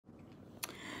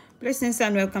Blessings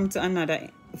and welcome to another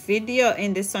video.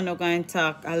 In this one, we're going to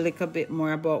talk a little bit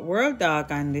more about World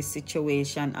Dawg and the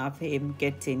situation of him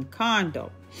getting conned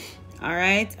up.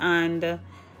 Alright, and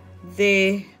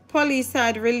the police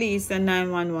had released a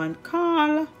 911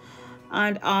 call,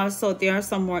 and also there are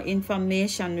some more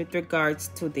information with regards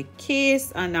to the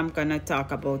case, and I'm going to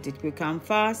talk about it quick and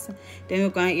fast. Then we're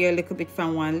going to hear a little bit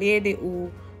from one lady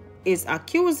who is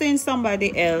accusing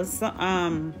somebody else.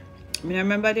 I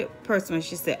remember the person when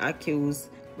she said accused,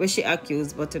 where she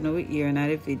accused, but you know we hear in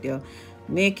the video,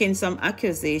 making some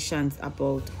accusations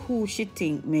about who she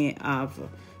think may have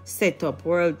set up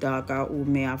World Dawg or who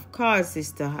may have caused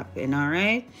this to happen. All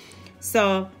right,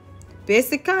 so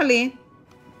basically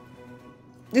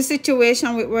the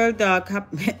situation with World Dawg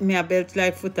me a belt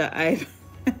like footer eye.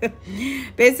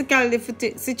 Basically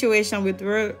the situation with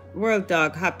World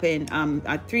Dawg happened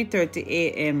at 3:30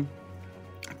 a.m.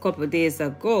 a couple days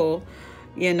ago,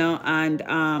 you know, and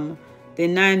the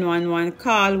 911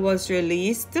 call was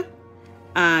released,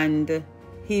 and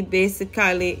he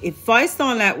basically, it voiced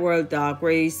on like World Dawg,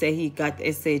 where he said he got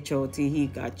SHOT, he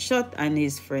got shot and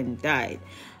his friend died.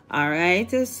 All right,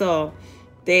 so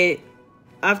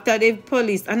after the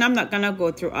police, and I'm not gonna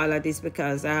go through all of this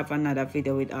because I have another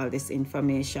video with all this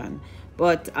information,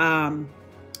 but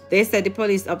they said the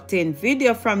police obtained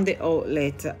video from the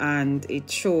outlet, and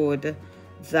it showed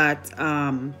that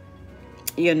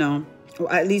you know,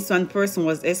 at least one person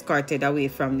was escorted away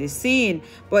from the scene.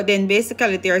 But then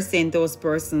basically they're saying those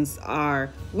persons are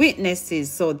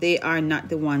witnesses, so they are not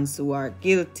the ones who are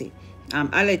guilty,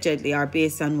 allegedly, or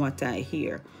based on what I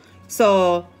hear.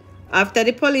 So after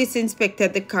the police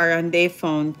inspected the car and they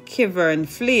found Kivern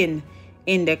Flynn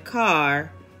in the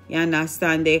car, you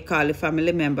understand, they called a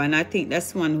family member, and I think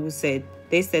that's one who said,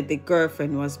 they said the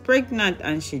girlfriend was pregnant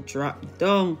and she dropped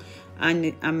down.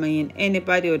 And I mean,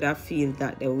 anybody would have feel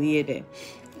that the way there.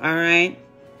 All right,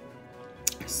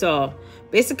 so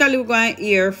basically we're going to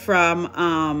hear from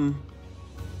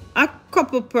a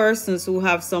couple persons who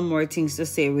have some more things to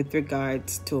say with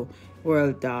regards to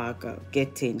World Dawg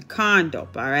getting conned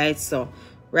up. All right, so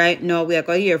right now we are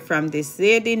going to hear from this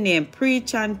lady named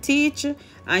Preach and Teach,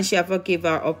 and she have to give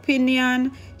her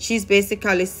opinion. She's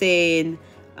basically saying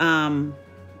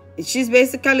she's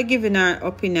basically giving her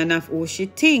opinion of who she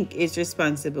think is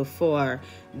responsible for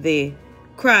the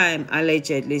crime,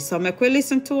 allegedly. So make we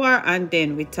listen to her and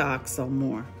then we talk some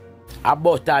more.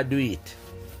 About I do it.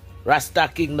 Rasta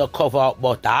King no cover up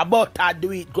butter. About I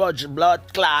do it, grudge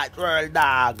blood clot, World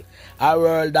Dawg. A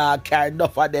World Dawg carry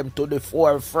enough of them to the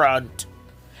forefront.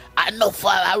 Enough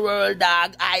of a World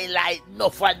Dawg highlight,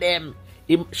 enough of them.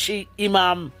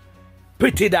 Imam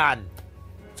pretty done.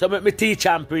 So make me teach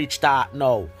and preach that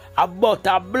now. About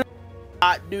a blood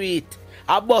do it.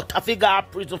 About a figure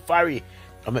of prison for it.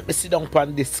 I make me sit down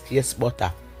on this case,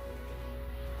 butter.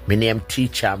 My name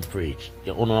teach and preach.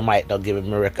 You know, might not give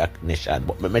me recognition,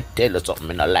 but me tell you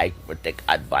something, I don't like to take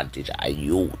advantage of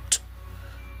youth.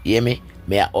 You hear me?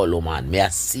 Me a hollow man. Me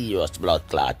a serious blood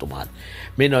clot man.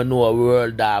 Me no know a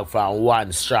World Dawg from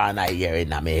one strand I hear in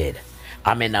my head.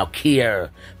 I me no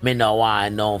care. Me no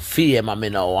want no fame. I me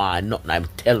no want nothing. I'm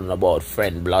telling about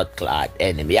friend blood clot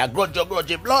enemy. I grudge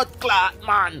blood clot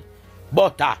man.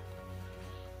 Butter.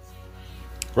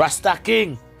 Rasta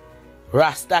King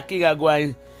are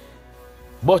going.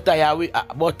 Butter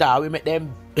we make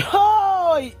them.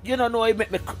 Oh, you don't know it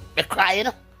make me cry, you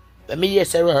know. Let me hear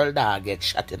say World Dawg get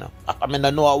shot, you know. I me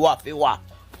no know what for what.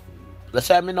 Let's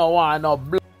say me no want no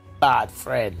blood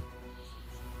friend.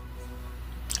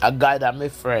 A God and my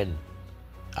friend,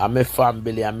 and my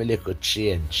family and my little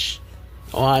change.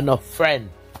 I want no friend.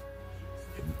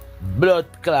 Blood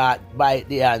clot bite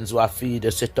the hands who feed you,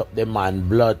 set up the man,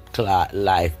 blood clot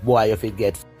life. Boy, if you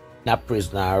get in a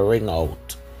prison and ring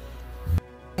out.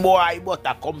 Boy, but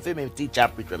I come for me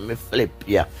teacher preach when me flip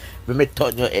you. When me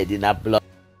turn your head in a blood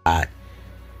clot.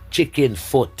 Chicken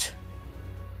foot.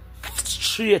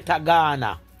 Straight to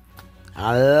Ghana.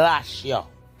 And lash you.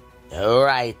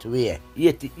 Right way.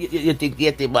 You think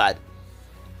it bad?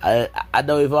 I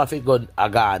don't even have to go to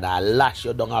Ghana. Lash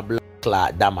you down a blood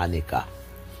clot Dominica.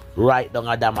 Right down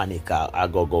a Dominica. I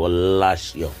go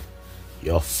lash you.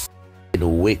 You're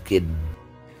f***ing wicked.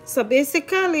 So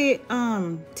basically,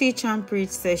 Teach and Preach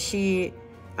says she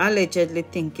allegedly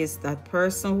think it's that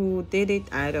person who did it.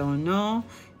 I don't know.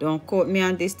 Don't quote me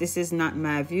on this. This is not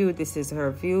my view. This is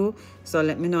her view. So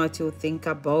let me know what you think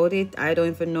about it. I don't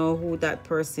even know who that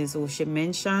person is who she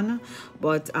mentioned.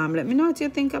 But let me know what you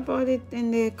think about it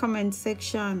in the comment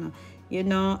section. You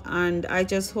know, and I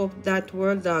just hope that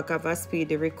World Dawg have a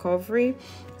speedy recovery.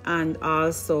 And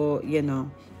also, you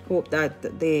know, hope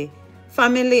that the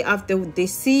family of the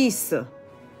deceased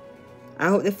I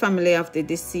hope the family of the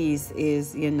deceased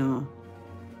is, you know,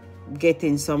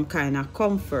 getting some kind of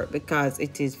comfort, because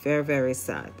it is very, very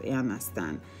sad. You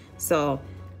understand? So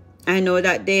I know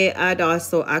that they had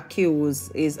also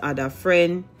accused his other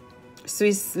friend,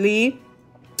 Swiss Lee,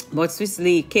 but Swiss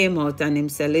Lee came out and him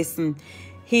said, listen,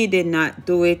 he did not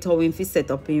do it. How him set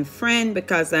up him friend,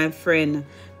 because I'm friend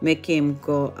make him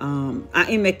go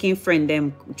he make him friend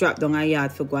them drop down a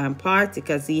yard for go and party,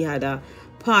 because he had a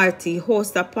party,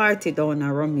 host a party down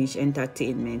at Ramesh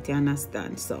Entertainment. You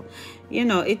understand? So, you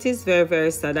know, it is very,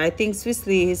 very sad. I think Swiss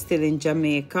Lee is still in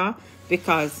Jamaica,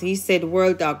 because he said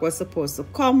World Dawg was supposed to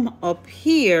come up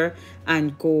here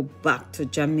and go back to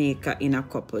Jamaica in a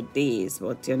couple of days.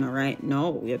 But, you know, right now,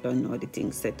 we don't know the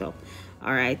thing set up.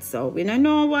 All right, so we don't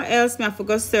know what else. I have to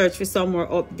go search for some more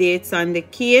updates on the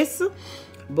case.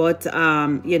 But,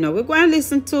 you know, we're going to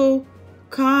listen to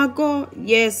KhaGo.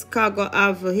 Yes, KhaGo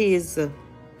have his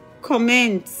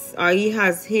comments, or he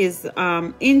has his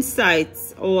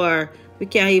insights, or we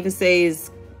can even say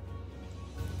his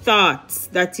thoughts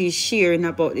that he's sharing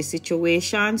about the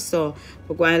situation. So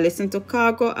we're going to listen to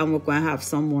KhaGo, and we're going to have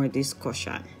some more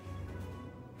discussion.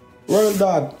 World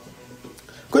Dawg,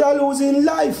 could I lose in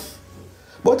life?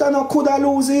 But I know could I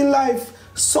lose in life.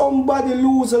 Somebody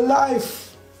lose a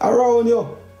life around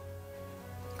you.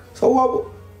 So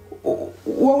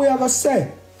what we have to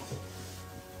say?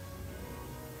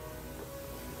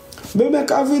 Me make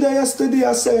a video yesterday,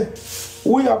 I say,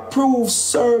 we approve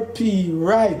Sir P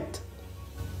right.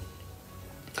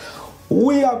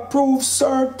 We approve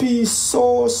Sir P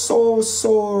so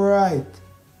right.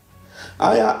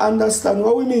 I understand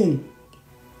what we mean.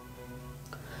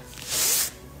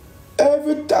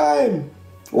 Every time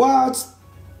what's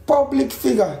public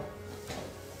figure,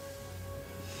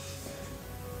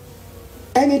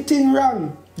 anything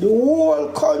wrong, the whole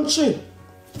country.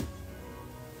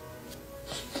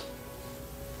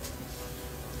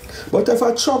 But if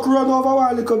a truck run over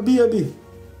one little baby,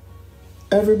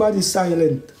 everybody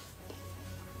silent.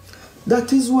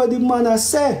 That is what the man has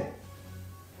said.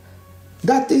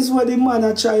 That is what the man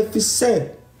has tried to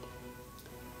say.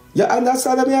 You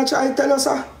understand what I try to tell you,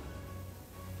 sir?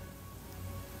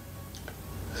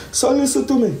 So listen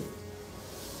to me.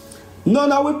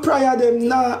 None of we prayer them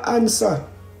now answer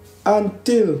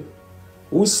until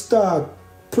we start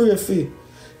pray for the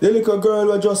little girl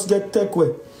will just get take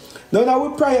away. None of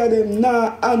we prayer them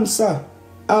now answer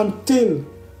until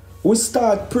we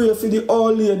start pray for the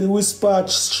old lady we spark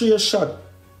straight shot,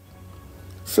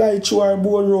 fly through our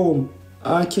boardroom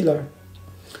and kill her.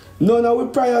 None of we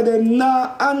prayer them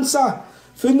now answer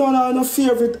for none of our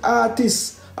favorite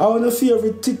artists or our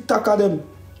favorite TikToker them.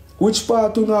 Which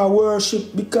part do not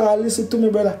worship? Because listen to me,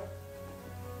 brother.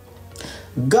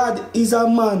 God is a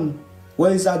man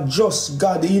where is a just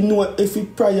God. He know if his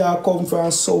prayer come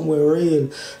from somewhere real.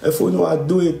 If we know how to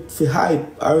do it for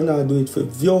hype or not do it for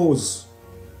views.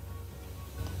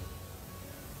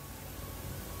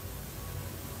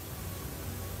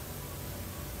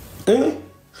 Eh?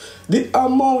 The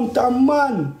amount of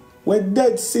man were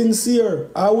dead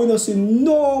sincere. I will not see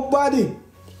nobody.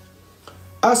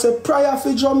 As a prayer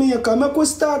for Jamaica, make we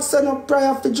start sending up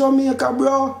prayer for Jamaica,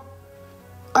 bro.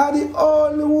 And the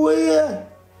only way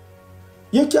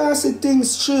you can see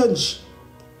things change.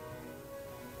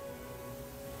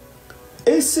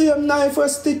 It's same knife for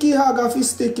sticky hog of a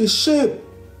sticky sheep.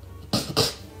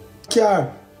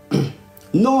 Care.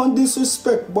 No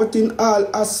disrespect, but in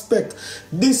all aspect.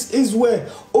 This is where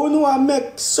Uno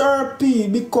make Sir P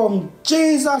become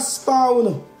Jesus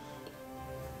found.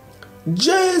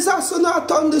 Jesus will not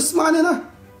turn this man, you know.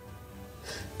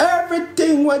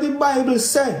 Everything what the Bible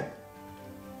said,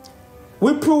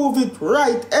 we prove it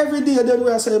right every day. Then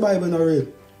we say the Bible not real.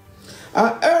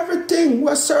 And everything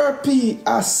what Sir P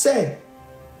has said,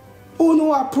 who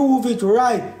know approve it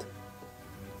right.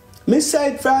 Me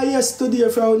said for yesterday,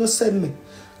 if you send me,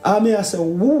 and me I say,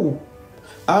 woo.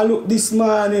 I look this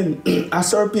morning, and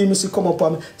Sir P me see come up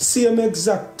on me, same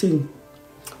exact thing.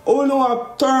 Who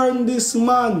know turn this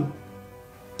man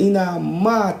in a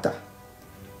matter,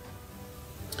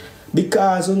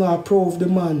 because you know approve the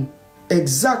man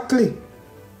exactly.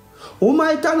 Who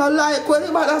might not like what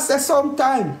the man say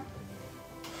sometime,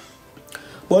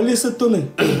 but listen to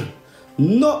me.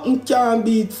 Nothing can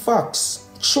beat facts.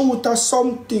 Truth or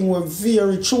something were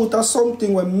very truth or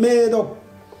something were made up.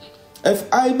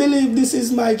 If I believe this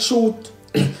is my truth,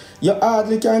 you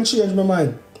hardly can change my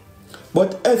mind.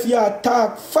 But if you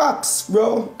talk facts,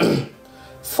 bro,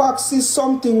 facts is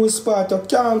something we spot. You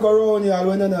can't go around here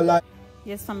when you don't like.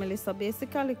 Yes, family. So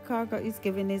basically, KhaGo is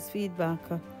giving his feedback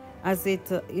as it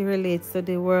relates to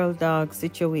the World Dawg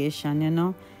situation, you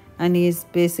know. And he's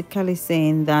basically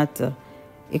saying that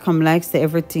it come like say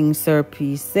everything Sir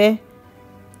P say.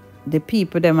 The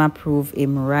people them approve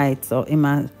him right. So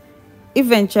him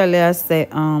eventually I say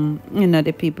you know,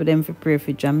 the people them for pray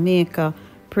for Jamaica,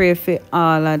 pray for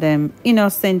all of them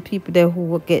innocent people there who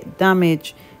will get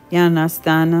damaged. You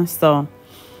understand? So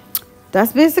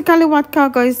that's basically what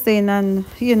KhaGo is saying. And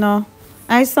you know,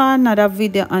 I saw another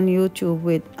video on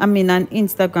YouTube on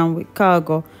Instagram with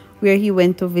KhaGo where he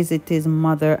went to visit his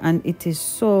mother, and it is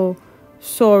so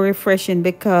refreshing,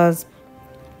 because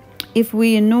if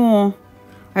we know,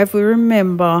 if we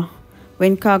remember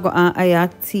when KhaGo and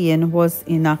Ayatien was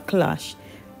in a clash,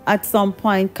 at some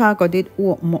point KhaGo did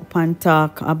open up and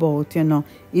talk about, you know,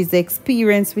 his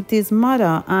experience with his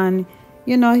mother, and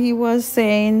you know, he was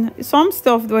saying some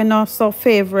stuff were not so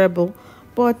favorable,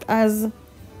 but as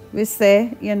we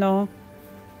say, you know,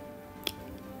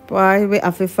 why we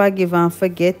have to forgive and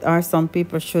forget, or some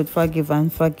people should forgive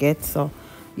and forget. So,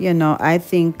 you know, I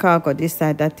think KhaGo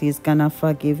decided that he's gonna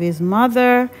forgive his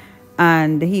mother,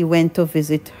 and he went to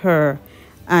visit her.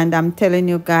 And I'm telling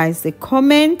you guys, the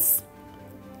comments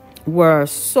were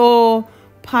so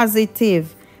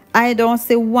positive. I don't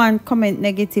see one comment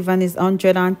negative, and it's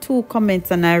 102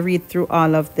 comments, and I read through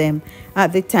all of them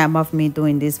at the time of me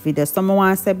doing this video. Someone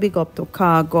wants to say big up to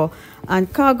KhaGo,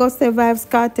 and KhaGo say Vybz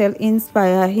Kartel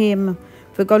inspire him.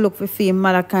 If we go look for him,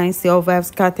 mother can see how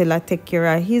Vybz Kartel take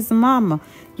care of his mom.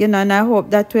 You know, and I hope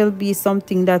that will be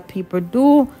something that people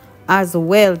do as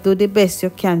well. Do the best you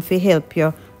can to help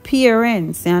your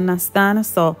parents, you understand?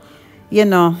 So, you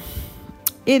know,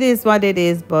 it is what it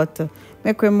is, but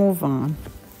make we move on.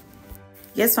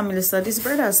 Yes, family, so this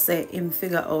brother say him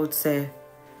figure out say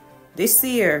this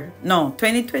year, no,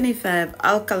 2025,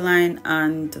 Alkaline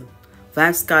and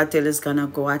Vybz Kartel is gonna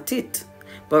go at it.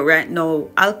 But right now,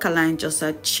 Alkaline just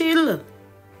a chill.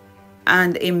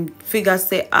 And him figure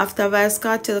say after Vybz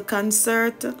Kartel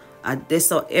concert, this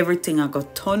how everything I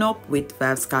got turn up with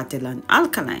Vybz Kartel and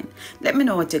Alkaline. Let me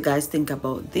know what you guys think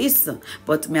about this.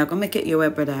 But me I gonna make it your way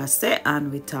brother say,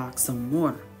 and we talk some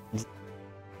more.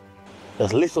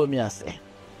 Just listen to me I say.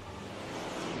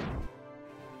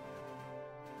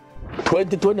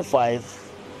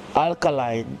 2025,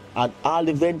 Alkaline and all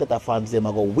the Vendetta fans them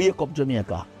are going to wake up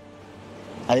Jamaica.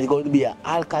 And it's going to be an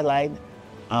Alkaline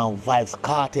and Vybz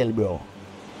Kartel, bro.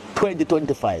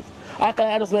 2025.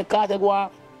 Alkaline just make Kartel go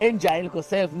and enjoy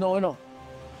himself, no. Remember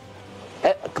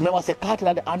I say Kartel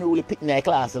had the unruly pick in their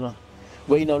class, you know.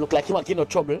 Where you know look like he want to get no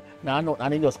trouble. Now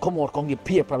and he just come out, come get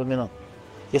peer problem, you know.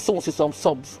 You soon see some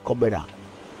subs come, brother.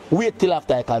 Wait till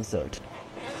after a concert.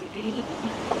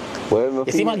 Well,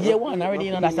 you see my gear one already,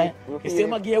 you know, that's like, you see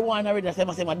my gear one already, that's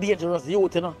like my dangerous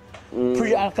youth, you know.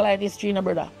 Pre-alkaline history, you know,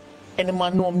 brother. Any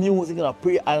man know music, you know,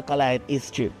 pre-alkaline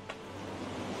history.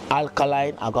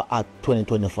 Alkaline, I got at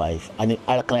 2025, and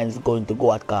Alkaline is going to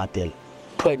go at Kartel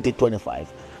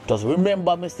 2025. Just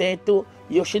remember me say to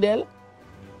Yoshidel,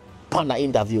 pan the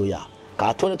interview, yeah.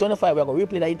 Because 2025, we're going to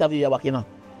replay the interview, back, you know.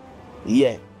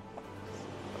 Yeah.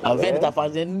 And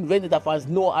Vendetta fans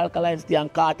know Alkaline still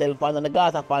and Kartel fans, and the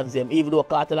Gaza fans them, even though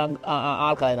Kartel and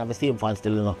Alkaline have the same fans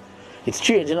still, you know. It's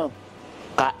strange, you know.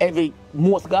 Because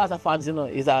most Gaza fans, you know,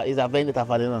 is a Vendetta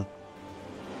fan, you know.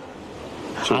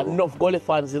 True. And enough Gully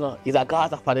fans, you know, is a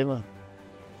Gaza fan, you know.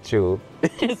 True.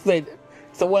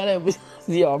 So when I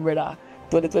see your brother,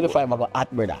 2025 I got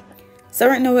at brother. So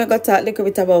right now we're going to talk a little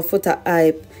bit about Foota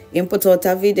Hype. He put out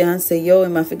a video and say, yo,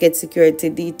 him I forget security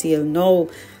detail. No.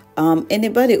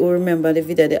 Anybody who remember the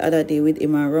video the other day with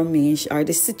him and Ramesh, or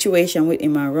the situation with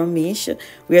him and Ramesh,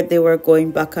 where they were going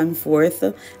back and forth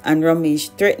and Ramesh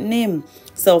threatened him.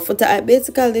 So Foota Hype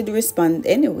basically did respond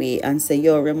anyway and say,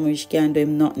 yo, Ramesh can't do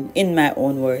him nothing, in my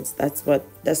own words. That's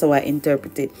how I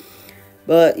interpret it.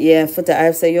 But yeah, Foota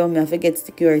Hype say, yo, me I forget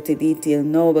security detail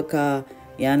now, because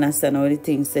you understand how the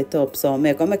thing set up. So I'm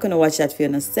gonna watch that for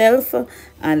yourself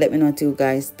and let me know what you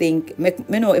guys think. Make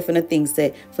me know if you think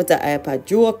say Foota Hype a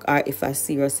joke or if I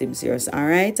serious him serious.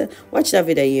 Alright? Watch that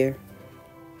video here.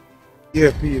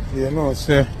 Yeah, people, you know,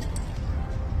 say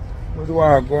what do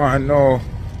I go on now?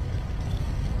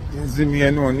 You see me,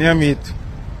 you know, name it.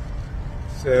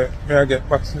 Say may I get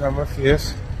vaccine on my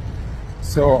face.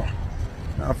 So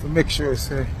I have to make sure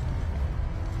say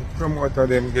the promoter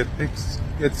them get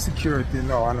security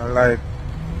now, and like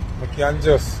we can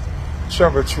just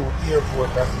travel through airport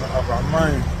and not have a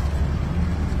mind.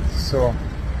 So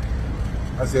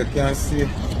as you can see,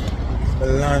 the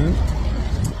land,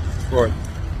 but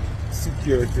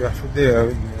security are there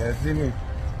with me, you see me?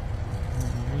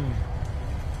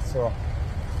 So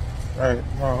right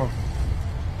now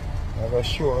I will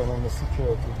show them the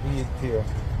security detail.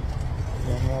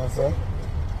 You know what I'm saying?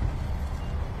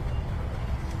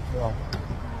 So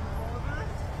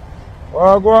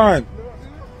Oh, go on.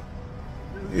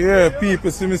 Yeah,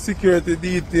 people see me security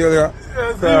detail. Yeah.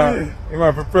 So, you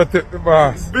have to protect the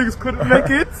boss. Biggs couldn't make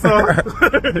it, so.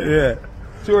 Yeah.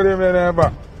 Show them in there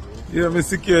back. Yeah, me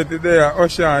security there.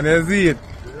 Ocean, you see it?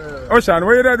 Yeah. Ocean,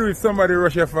 what you gonna do if somebody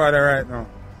rush your father right now?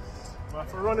 I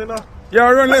have to run in now. Yeah,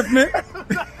 run left me.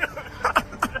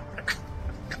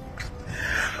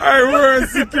 I want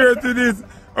security this.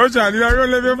 Ocean, you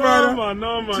run left your father?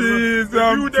 No man. Jesus.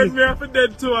 You dead, me have to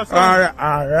dead too, or something.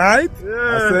 Alright.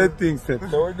 Yeah. I said things set.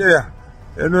 So there.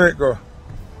 You know it go.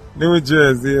 New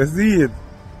Jersey, you see it?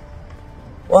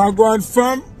 Want to go on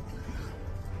fam?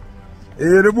 You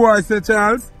hear the boy say,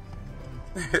 Charles?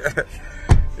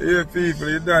 Here people,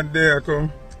 you done there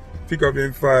come pick up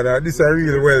him father. This is a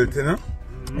real wealth, you know?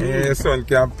 Yeah, your son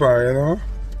can pay, you know?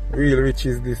 Real rich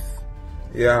is this.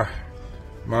 Yeah.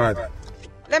 Mad.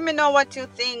 Let me know what you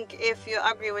think, if you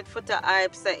agree with Footer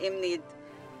Hype that him need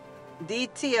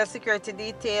detail, security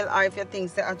detail, or if you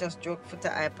think that I just joke Footer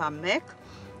Hype and make.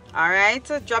 Alright,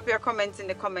 so drop your comments in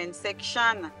the comment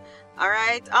section.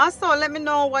 Alright, also let me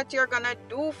know what you're gonna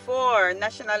do for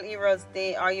National Heroes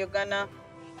Day. Are you gonna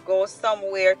go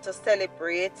somewhere to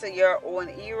celebrate your own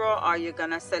hero? Or are you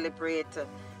gonna celebrate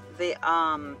the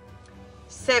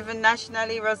 7 national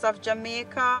heroes of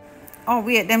Jamaica? Oh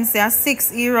wait, them say 6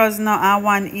 heroes now and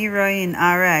 1 heroine.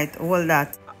 Alright, hold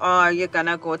that. Or you're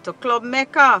gonna go to Club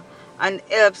Mecca and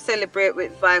help celebrate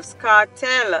with Vybz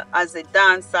Kartel as a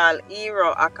dancehall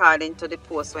hero according to the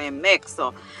post we make.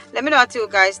 So let me know what you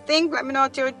guys think. Let me know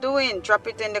what you're doing. Drop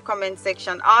it in the comment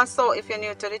section. Also, if you're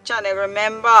new to the channel,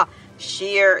 remember,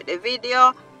 share the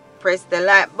video, press the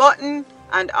like button,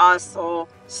 and also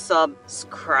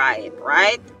subscribe,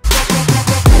 right?